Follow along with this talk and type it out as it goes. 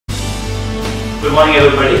Good morning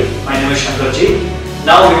everybody, my name is Shankarji.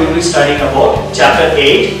 Now we will be studying about chapter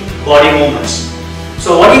 8, body movements.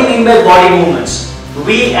 So what do you mean by body movements?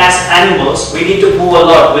 We as animals, we need to move a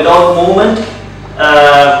lot. Without movement,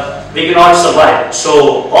 we cannot survive.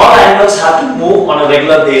 So all animals have to move on a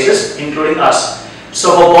regular basis, including us.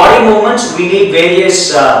 So for body movements, we need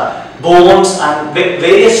various bones and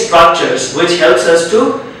various structures which helps us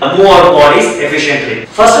to move our bodies efficiently.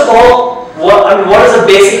 First of all, what is the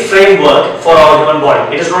basic framework for our human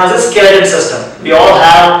body? It is known as the skeleton system. We all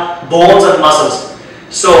have bones and muscles.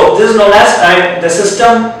 So this is known as the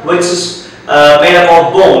system which is made up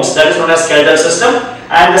of bones, that is known as skeletal system,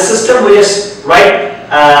 and the system which is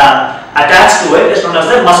attached to it is known as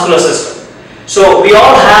the muscular system. So we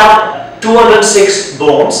all have 206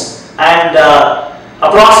 bones and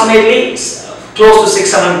approximately close to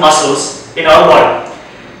 600 muscles in our body.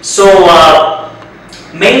 So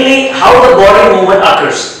mainly how the body movement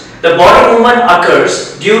occurs. The body movement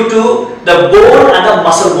occurs due to the bone and the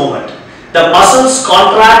muscle movement. The muscles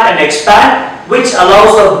contract and expand, which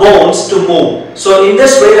allows the bones to move. So in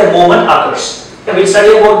this way the movement occurs. We will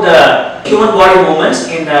study about the human body movements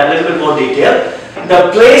in a little bit more detail.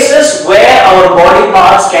 The places where our body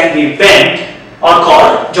parts can be bent are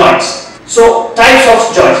called joints. So types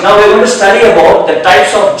of joints. Now we are going to study about the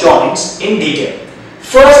types of joints in detail.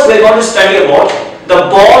 First we are going to study about the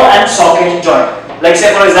ball and socket joint. Like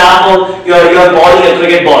say for example, you are balling a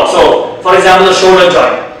cricket ball. So for example, the shoulder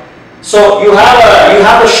joint. So you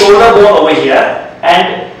have the shoulder bone over here,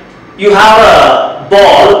 and you have a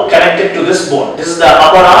ball connected to this bone. This is the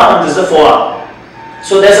upper arm and this is the forearm.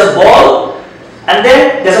 So there's a ball and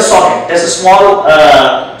then there's a socket. There's a small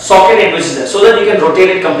socket in which is there, so that you can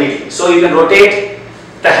rotate it completely. So you can rotate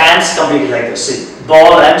the hands completely like this. See,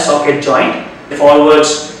 ball and socket joint.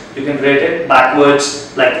 Forwards, you can rotate it,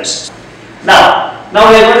 backwards like this. Now we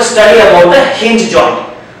are going to study about the hinge joint.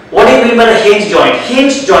 What do you mean by the hinge joint?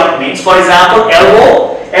 Hinge joint means, for example,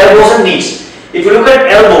 elbows and knees. If you look at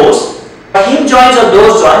elbows, hinge joints are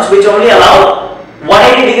those joints which only allow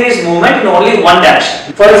 180 degrees movement in only one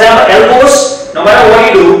direction. For example, elbows, no matter what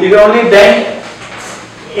you do, you can only bend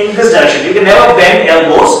in this direction. You can never bend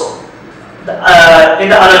elbows in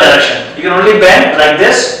the other direction. You can only bend like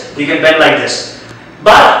this, you can bend like this.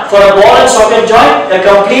 But for a ball and socket joint, a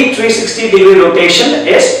complete 360 degree rotation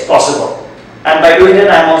is possible. And by doing it,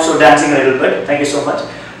 I am also dancing a little bit. Thank you so much.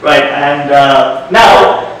 Right, and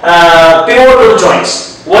now pivotal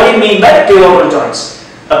joints. What do you mean by pivotal joints?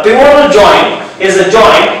 A pivotal joint is a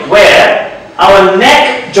joint where our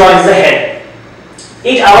neck joins the head.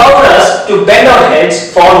 It allows us to bend our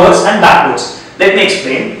heads forwards and backwards. Let me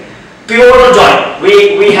explain. Pivotal joint.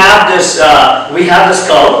 We have this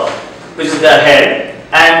skull, which is the head,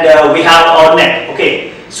 and we have our neck.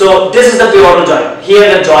 Okay, so this is the pivotal joint.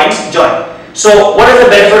 Here the joints join. So what is the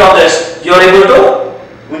benefit of this?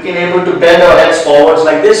 We can able to bend our heads forwards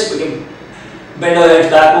like this. We can bend our heads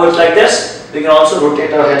backwards like this. We can also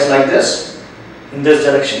rotate our heads like this, in this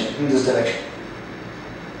direction, in this direction.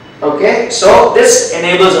 Okay, so this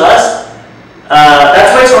enables us.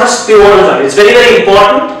 That's why it's known as pivotal joint. It's very, very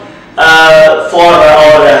important for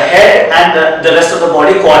our head and the rest of the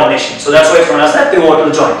body coordination. So that's why it's known as the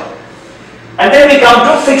pivotal joint. And then we come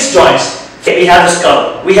to fixed joints. We have the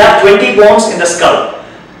skull. We have 20 bones in the skull.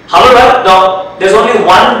 However, now there's only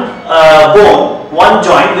one bone, one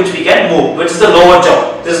joint which we can move, which is the lower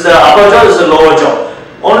jaw. This is the upper jaw, this is the lower jaw.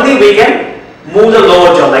 Only we can move the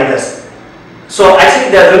lower jaw like this. So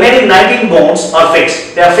actually the remaining 19 bones are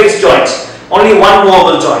fixed. They are fixed joints. Only one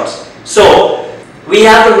movable joint. So we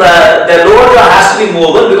have to, the lower jaw has to be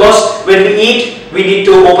movable, because when we eat, we need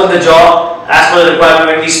to open the jaw. As per the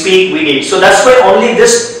requirement, when we speak, we need. So that's why only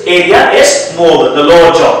this area is movable, the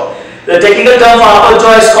lower jaw. The technical term for upper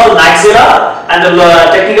jaw is called maxilla, and the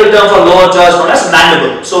technical term for lower jaw is known as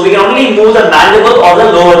mandible. So we can only move the mandible or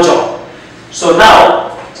the lower jaw. So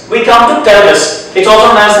now we come to pelvis. It's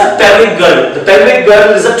also known as the pelvic girdle. The pelvic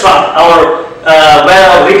girdle is the trunk, where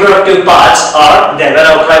our reproductive parts are there, where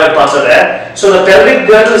our private parts are there. So the pelvic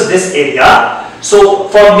girdle is this area. So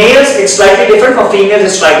for males it's slightly different, for females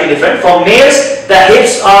it's slightly different. For males the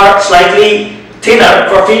hips are slightly thinner,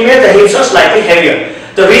 for females the hips are slightly heavier.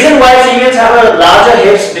 The reason why females have a larger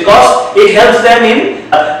hips, because it helps them in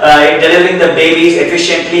delivering the babies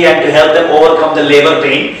efficiently and to help them overcome the labor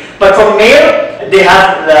pain. But for male they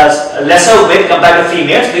have lesser width compared to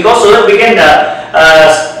females, because so that we can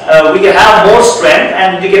have more strength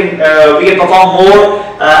and we can perform more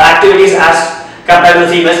activities as compared to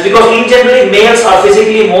females, because in general males are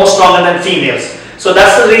physically more stronger than females. So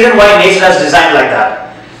that's the reason why nature has designed like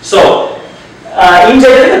that. So in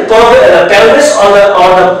general, the pelvis or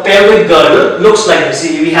the pelvic girdle looks like this.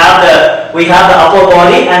 See, we have the upper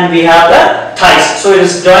body and we have the thighs. So it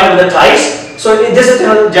is joined with the thighs. So this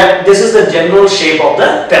is the general shape of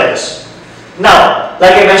the pelvis. Now,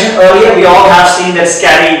 like I mentioned earlier, we all have seen that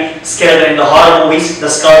scary skeleton in the horror movies, the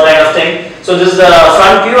skull kind of thing. So this is the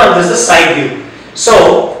front view and this is the side view.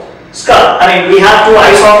 So skull, I mean, we have two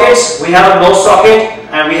eye sockets, we have a nose socket,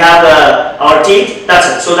 and we have our teeth.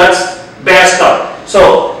 That's it. So that's bare skull.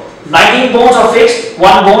 So 19 bones are fixed.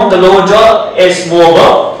 One bone, the lower jaw, is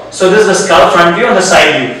movable. So this is the skull, front view and the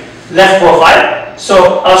side view, left profile.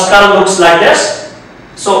 So our skull looks like this.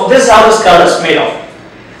 So this is how the skull is made of.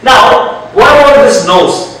 Now, what about this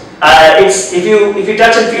nose? If you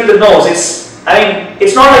touch and feel the nose,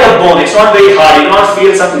 it's not like a bone. It's not very hard. You do not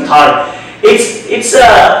feel something hard. It's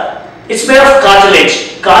made of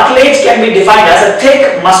cartilage. Cartilage can be defined as a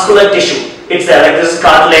thick muscular tissue. It's there, like this is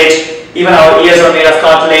cartilage. Even our ears are made of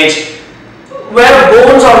cartilage. Where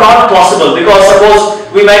bones are not possible, because suppose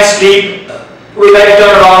we might sleep, we might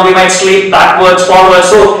turn around, we might sleep backwards, forwards.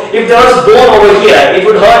 So if there was bone over here, it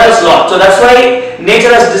would hurt us a lot. So that's why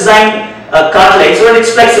nature has designed cartilage so that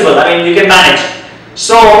it's flexible. I mean, you can manage.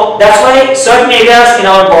 So that's why certain areas in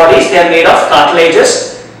our bodies, they are made of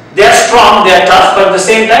cartilages. They are strong, they are tough, but at the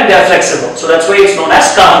same time they are flexible. So that's why it's known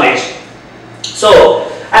as cartilage. So,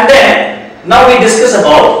 and then now we discuss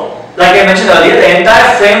about, like I mentioned earlier, the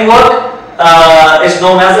entire framework is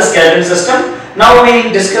known as the skeleton system. Now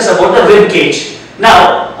we discuss about the rib cage.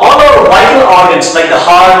 Now, all our vital organs like the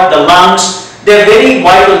heart, the lungs, they are very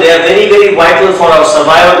vital. They are very, very vital for our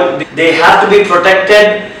survival. They have to be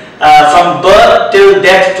protected from birth till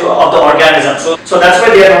death of the organism. So that's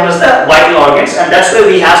why they are known as the vital organs, and that's why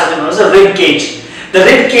we have something known as the rib cage. The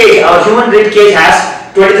rib cage, our human rib cage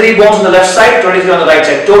has 23 bones on the left side, 23 on the right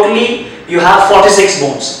side. Totally, you have 46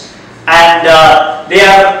 bones, and they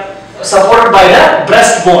are supported by the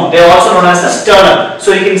breastbone. They are also known as the sternum.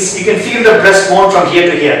 So you can feel the breastbone from here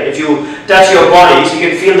to here. If you touch your bodies, you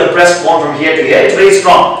can feel the breastbone from here to here. It's very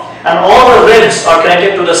strong, and all the ribs are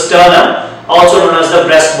connected to the sternum, also known as the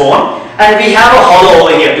breastbone. And we have a hollow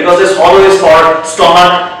over here, because this hollow is for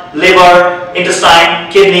stomach, liver, intestine,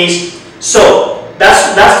 kidneys. So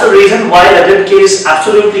that's the reason why the rib cage is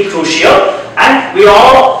absolutely crucial, and we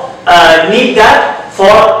all need that for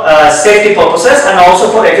safety purposes and also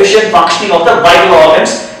for efficient functioning of the vital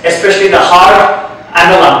organs, especially the heart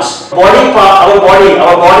and the lungs. Our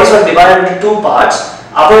bodies are divided into two parts,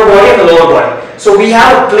 upper body and the lower body. So we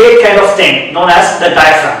have a plate kind of thing known as the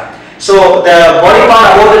diaphragm. So the body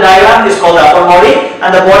part above the diaphragm is called the upper body, and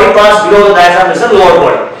the body parts below the diaphragm is the lower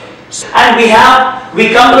body. And we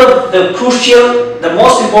come to the crucial, the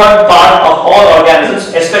most important part of all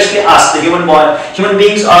organisms, especially us, the human body. Human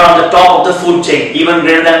beings are on the top of the food chain, even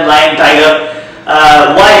greater than lion, tiger.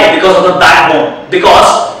 Why? Because of the backbone.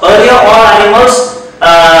 Because earlier all animals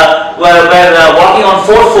were walking on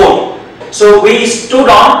 4-4. So we stood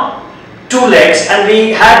on 2 legs and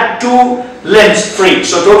we had 2 limbs free.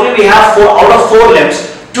 So totally we have 4 out of 4 limbs.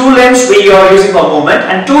 2 limbs we are using for movement,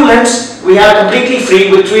 and 2 limbs we are completely free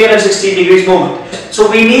with 360 degrees movement. So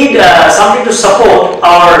we need something to support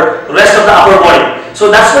our rest of the upper body. So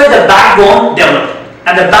that's why the backbone developed.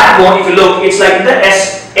 And the backbone, if you look, it's like in the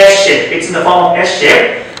S shape. It's in the form of S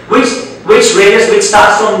shape, which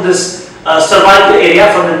starts from this cervical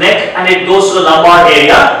area, from the neck, and it goes to the lumbar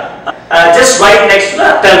area, just right next to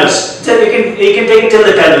the pelvis. So you can take it till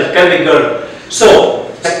the pelvic girdle. So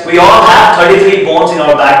we all have 33 bones in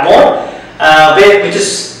our backbone, which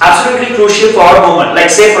is absolutely crucial for our movement. Like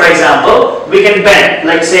say for example, we can bend.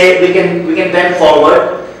 Like say we can bend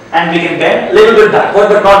forward and we can bend a little bit backward,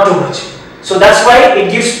 but not too much. So that's why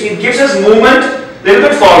it gives us movement a little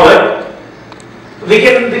bit forward. We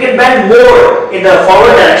can bend more in the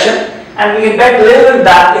forward direction, and we can bend a little bit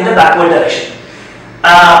back in the backward direction.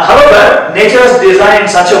 However, nature is designed in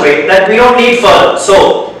such a way that we don't need further.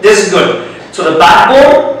 So this is good. So the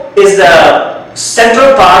backbone is the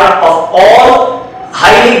central part of all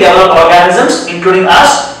highly developed organisms, including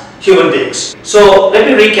us, human beings. So let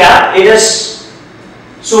me recap.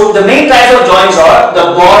 So the main types of joints are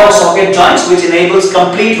the ball and socket joints, which enables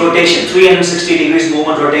complete rotation, 360 degrees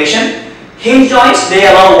movement rotation. Hinge joints, they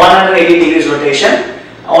allow 180 degrees rotation,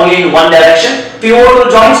 only in one direction.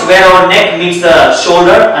 Pivotal joints, where our neck meets the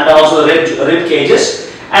shoulder and also the rib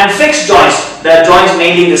cages. And fixed joints, the joints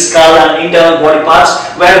mainly in the skull and internal body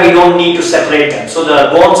parts, where we don't need to separate them. So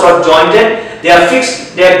the bones are jointed, they are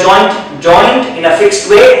fixed, they are joined in a fixed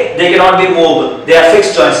way, they cannot be movable. They are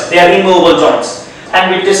fixed joints, they are immovable joints.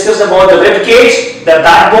 And we discussed about the rib cage, the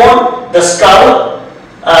backbone, the skull,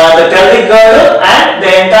 the pelvic girdle and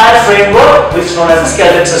the entire framework which is known as the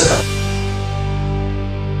skeleton system.